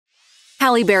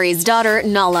Halle Berry's daughter,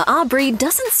 Nahla Aubry,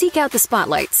 doesn't seek out the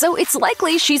spotlight, so it's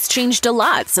likely she's changed a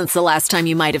lot since the last time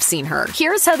you might have seen her.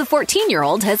 Here's how the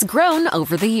 14-year-old has grown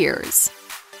over the years.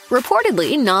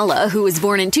 Reportedly, Nahla, who was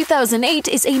born in 2008,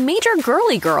 is a major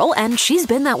girly girl, and she's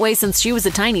been that way since she was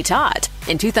a tiny tot.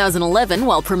 In 2011,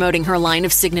 while promoting her line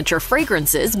of signature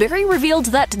fragrances, Berry revealed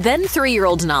that then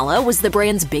 3-year-old Nahla was the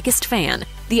brand's biggest fan.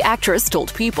 The actress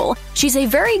told People, "She's a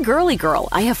very girly girl.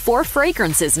 I have 4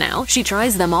 fragrances now. She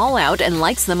tries them all out and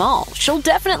likes them all. She'll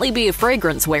definitely be a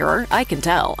fragrance wearer, I can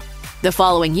tell." The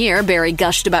following year, Berry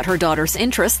gushed about her daughter's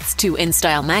interests to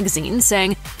InStyle magazine,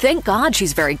 saying, "Thank God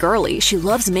she's very girly. She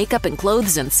loves makeup and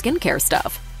clothes and skincare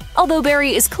stuff." Although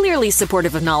Berry is clearly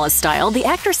supportive of Nahla's style, the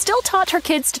actor still taught her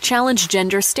kids to challenge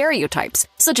gender stereotypes,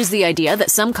 such as the idea that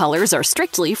some colors are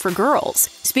strictly for girls.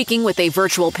 Speaking with a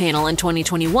virtual panel in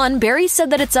 2021, Berry said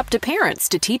that it's up to parents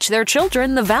to teach their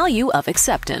children the value of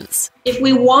acceptance. If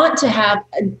we want to have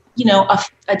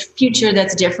a future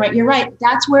that's different, you're right,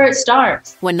 that's where it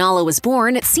starts. When Nahla was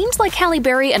born, it seemed like Halle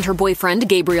Berry and her boyfriend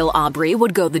Gabriel Aubry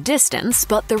would go the distance,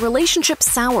 but the relationship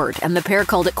soured and the pair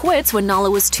called it quits when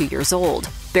Nahla was 2 years old.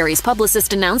 Berry's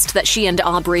publicist announced that she and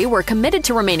Aubry were committed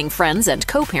to remaining friends and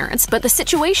co-parents, but the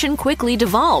situation quickly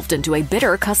devolved into a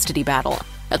bitter custody battle.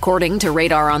 According to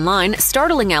Radar Online,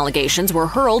 startling allegations were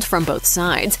hurled from both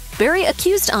sides. Berry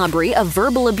accused Aubry of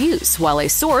verbal abuse, while a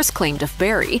source claimed of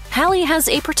Berry, "Halle has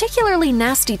a particularly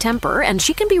nasty temper and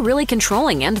she can be really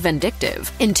controlling and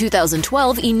vindictive." In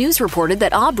 2012, E! News reported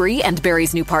that Aubry and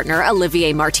Berry's new partner,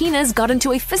 Olivier Martinez, got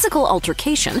into a physical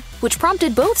altercation, which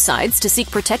prompted both sides to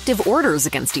seek protective orders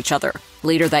against each other.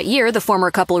 Later that year, the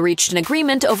former couple reached an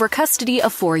agreement over custody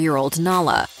of 4-year-old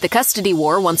Nahla. The custody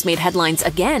war once made headlines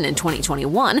again in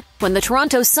 2021, when the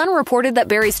Toronto Sun reported that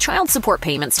Berry's child support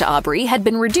payments to Aubry had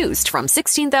been reduced from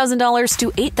 $16,000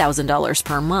 to $8,000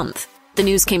 per month. The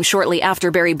news came shortly after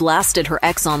Berry blasted her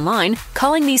ex online,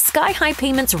 calling these sky-high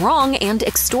payments wrong and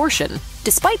extortion.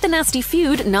 Despite the nasty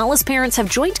feud, Nahla's parents have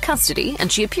joint custody,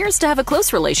 and she appears to have a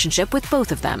close relationship with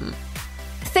both of them.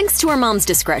 Thanks to her mom's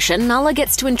discretion, Nahla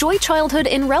gets to enjoy childhood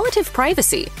in relative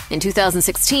privacy. In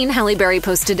 2016, Halle Berry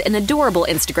posted an adorable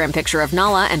Instagram picture of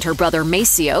Nahla and her brother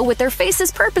Maceo with their faces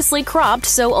purposely cropped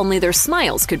so only their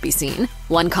smiles could be seen.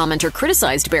 One commenter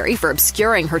criticized Berry for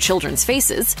obscuring her children's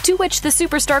faces, to which the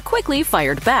superstar quickly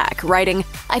fired back, writing,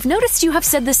 "I've noticed you have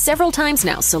said this several times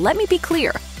now, so let me be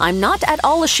clear. I'm not at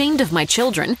all ashamed of my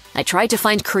children. I try to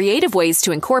find creative ways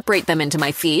to incorporate them into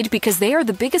my feed because they are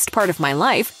the biggest part of my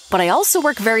life, but I also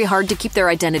work very hard to keep their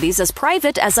identities as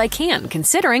private as I can,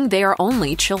 considering they are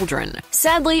only children."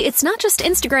 Sadly, it's not just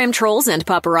Instagram trolls and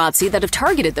paparazzi that have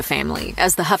targeted the family.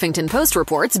 As the Huffington Post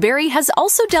reports, Berry has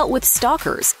also dealt with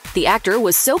stalkers. The actor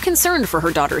was so concerned for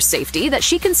her daughter's safety that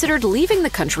she considered leaving the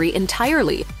country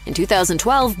entirely. In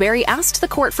 2012, Berry asked the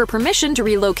court for permission to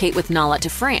relocate with Nahla to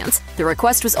France. The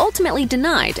request was ultimately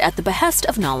denied at the behest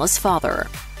of Nahla's father.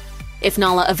 If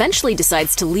Nahla eventually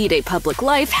decides to lead a public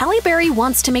life, Halle Berry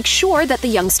wants to make sure that the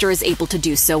youngster is able to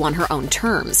do so on her own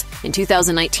terms. In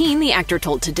 2019, the actor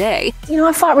told Today,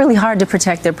 I fought really hard to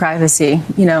protect their privacy,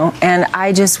 and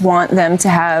I just want them to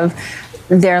have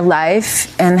their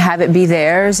life and have it be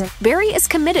theirs. Berry is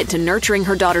committed to nurturing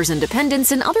her daughter's independence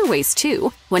in other ways,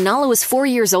 too. When Nahla was 4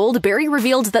 years old, Berry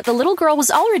revealed that the little girl was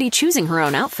already choosing her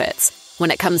own outfits. When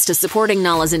it comes to supporting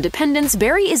Nahla's independence,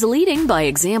 Berry is leading by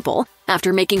example.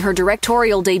 After making her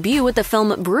directorial debut with the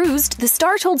film Bruised, the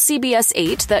star told CBS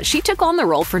 8 that she took on the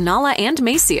role for Nahla and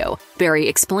Maceo. Berry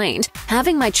explained,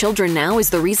 "Having my children now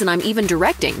is the reason I'm even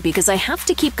directing, because I have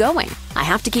to keep going. I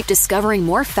have to keep discovering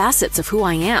more facets of who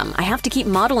I am. I have to keep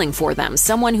modeling for them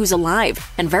someone who's alive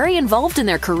and very involved in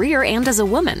their career and as a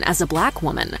woman, as a Black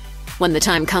woman." When the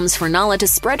time comes for Nahla to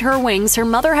spread her wings, her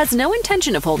mother has no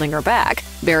intention of holding her back.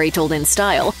 Berry told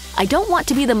InStyle, "I don't want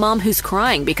to be the mom who's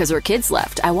crying because her kids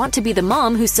left. I want to be the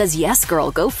mom who says, 'Yes,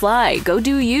 girl, go fly, go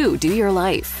do you, do your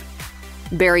life.'"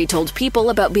 Berry told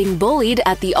People about being bullied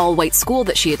at the all-white school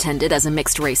that she attended as a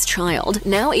mixed-race child.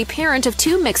 Now a parent of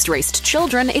 2 mixed-raced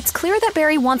children, it's clear that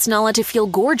Berry wants Nahla to feel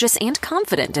gorgeous and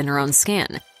confident in her own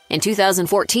skin. In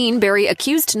 2014, Berry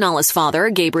accused Nahla's father,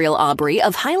 Gabriel Aubry,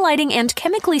 of highlighting and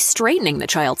chemically straightening the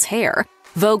child's hair.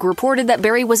 Vogue reported that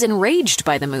Berry was enraged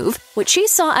by the move, which she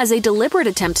saw as a deliberate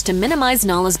attempt to minimize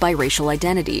Nahla's biracial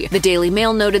identity. The Daily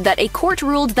Mail noted that a court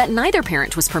ruled that neither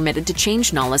parent was permitted to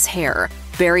change Nahla's hair.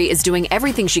 Berry is doing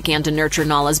everything she can to nurture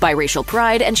Nahla's biracial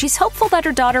pride, and she's hopeful that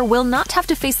her daughter will not have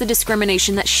to face the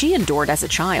discrimination that she endured as a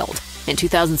child. In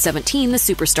 2017, the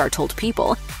superstar told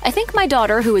People, "I think my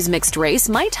daughter, who is mixed race,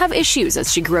 might have issues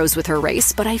as she grows with her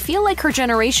race, but I feel like her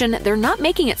generation, they're not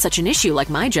making it such an issue like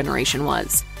my generation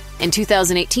was." In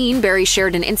 2018, Berry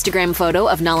shared an Instagram photo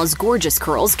of Nahla's gorgeous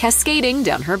curls cascading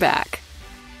down her back.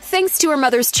 Thanks to her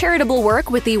mother's charitable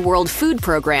work with the World Food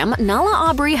Program,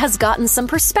 Nahla Aubry has gotten some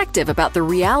perspective about the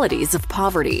realities of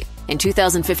poverty. In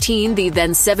 2015, the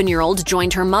then 7-year-old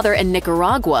joined her mother in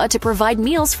Nicaragua to provide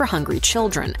meals for hungry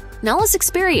children. Nahla's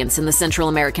experience in the Central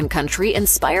American country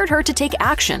inspired her to take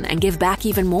action and give back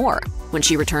even more. When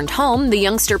she returned home, the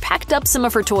youngster packed up some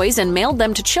of her toys and mailed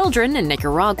them to children in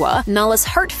Nicaragua. Nahla's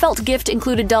heartfelt gift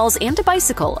included dolls and a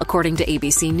bicycle, according to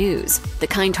ABC News. The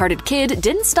kind-hearted kid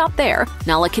didn't stop there.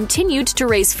 Nahla continued to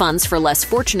raise funds for less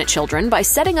fortunate children by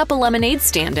setting up a lemonade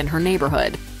stand in her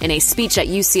neighborhood. In a speech at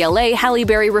UCLA, Halle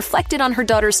Berry reflected on her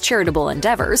daughter's charitable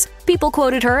endeavors. People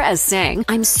quoted her as saying,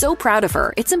 "I'm so proud of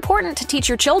her. It's important to teach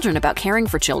your children about caring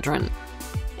for children."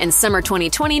 In summer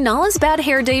 2020, Nahla's bad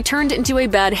hair day turned into a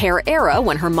bad hair era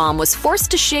when her mom was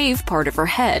forced to shave part of her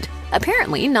head.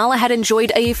 Apparently, Nahla had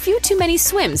enjoyed a few too many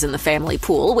swims in the family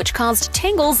pool, which caused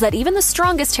tangles that even the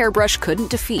strongest hairbrush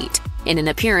couldn't defeat. In an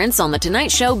appearance on The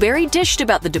Tonight Show, Berry dished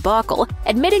about the debacle,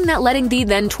 admitting that letting the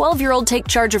then 12-year-old take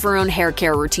charge of her own hair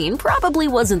care routine probably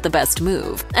wasn't the best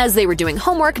move. As they were doing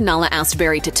homework, Nahla asked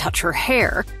Berry to touch her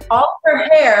hair. All her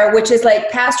hair, which is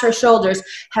like past her shoulders,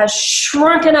 has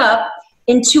shrunken up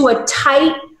into a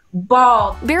tight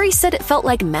ball. Berry said it felt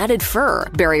like matted fur.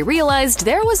 Berry realized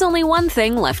there was only one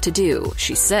thing left to do.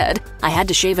 She said, "I had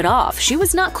to shave it off. She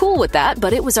was not cool with that,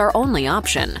 but it was our only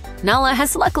option." Nahla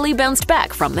has luckily bounced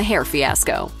back from the hair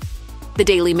fiasco. The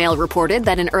Daily Mail reported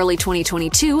that in early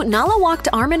 2022, Nahla walked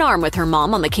arm in arm with her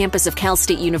mom on the campus of Cal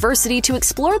State University to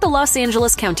explore the Los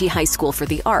Angeles County High School for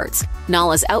the Arts.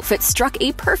 Nahla's outfit struck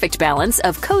a perfect balance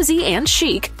of cozy and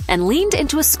chic and leaned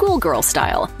into a schoolgirl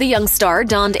style. The young star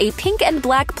donned a pink and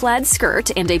black plaid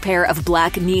skirt and a pair of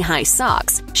black knee-high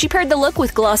socks. She paired the look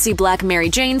with glossy black Mary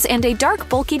Janes and a dark,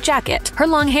 bulky jacket. Her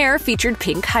long hair featured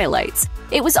pink highlights.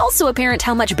 It was also apparent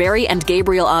how much Berry and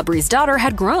Gabriel Aubry's daughter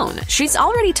had grown. She's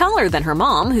already taller than her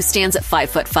mom, who stands at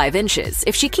 5'5".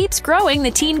 If she keeps growing,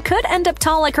 the teen could end up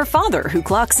tall like her father, who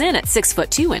clocks in at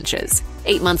 6'2".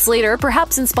 8 months later,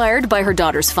 perhaps inspired by her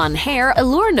daughter's fun hair,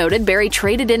 Allure noted Berry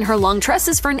traded in her long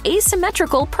tresses for an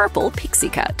asymmetrical purple pixie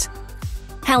cut.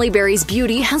 Halle Berry's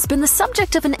beauty has been the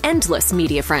subject of an endless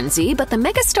media frenzy, but the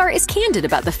megastar is candid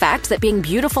about the fact that being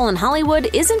beautiful in Hollywood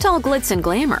isn't all glitz and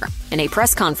glamour. In a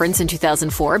press conference in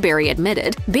 2004, Berry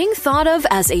admitted, "Being thought of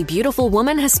as a beautiful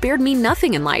woman has spared me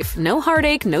nothing in life. No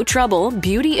heartache, no trouble.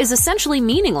 Beauty is essentially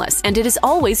meaningless, and it is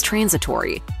always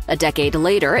transitory." A decade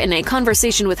later, in a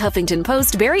conversation with Huffington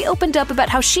Post, Berry opened up about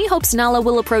how she hopes Nahla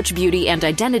will approach beauty and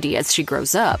identity as she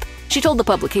grows up. She told the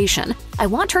publication, "I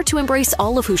want her to embrace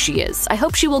all of who she is. I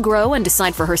hope she will grow and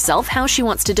decide for herself how she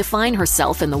wants to define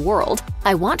herself in the world.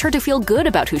 I want her to feel good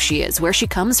about who she is, where she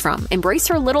comes from, embrace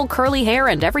her little curly hair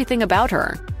and everything about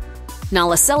her."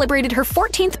 Nahla celebrated her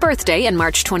 14th birthday in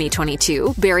March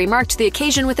 2022. Berry marked the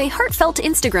occasion with a heartfelt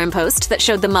Instagram post that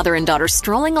showed the mother and daughter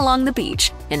strolling along the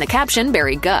beach. In the caption,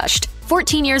 Berry gushed,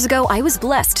 "14 years ago, I was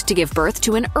blessed to give birth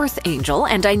to an earth angel,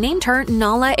 and I named her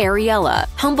Nahla Ariella.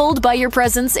 Humbled by your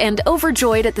presence and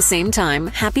overjoyed at the same time.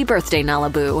 Happy birthday,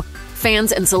 Nahla Boo."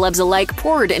 Fans and celebs alike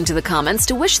poured into the comments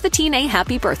to wish the teen a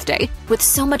happy birthday. With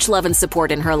so much love and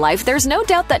support in her life, there's no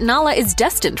doubt that Nahla is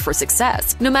destined for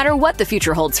success. No matter what the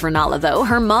future holds for Nahla, though,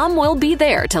 her mom will be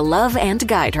there to love and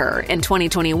guide her. In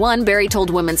 2021, Berry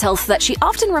told Women's Health that she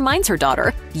often reminds her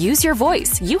daughter, "Use your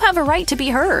voice. You have a right to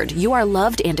be heard. You are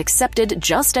loved and accepted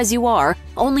just as you are.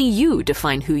 Only you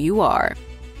define who you are."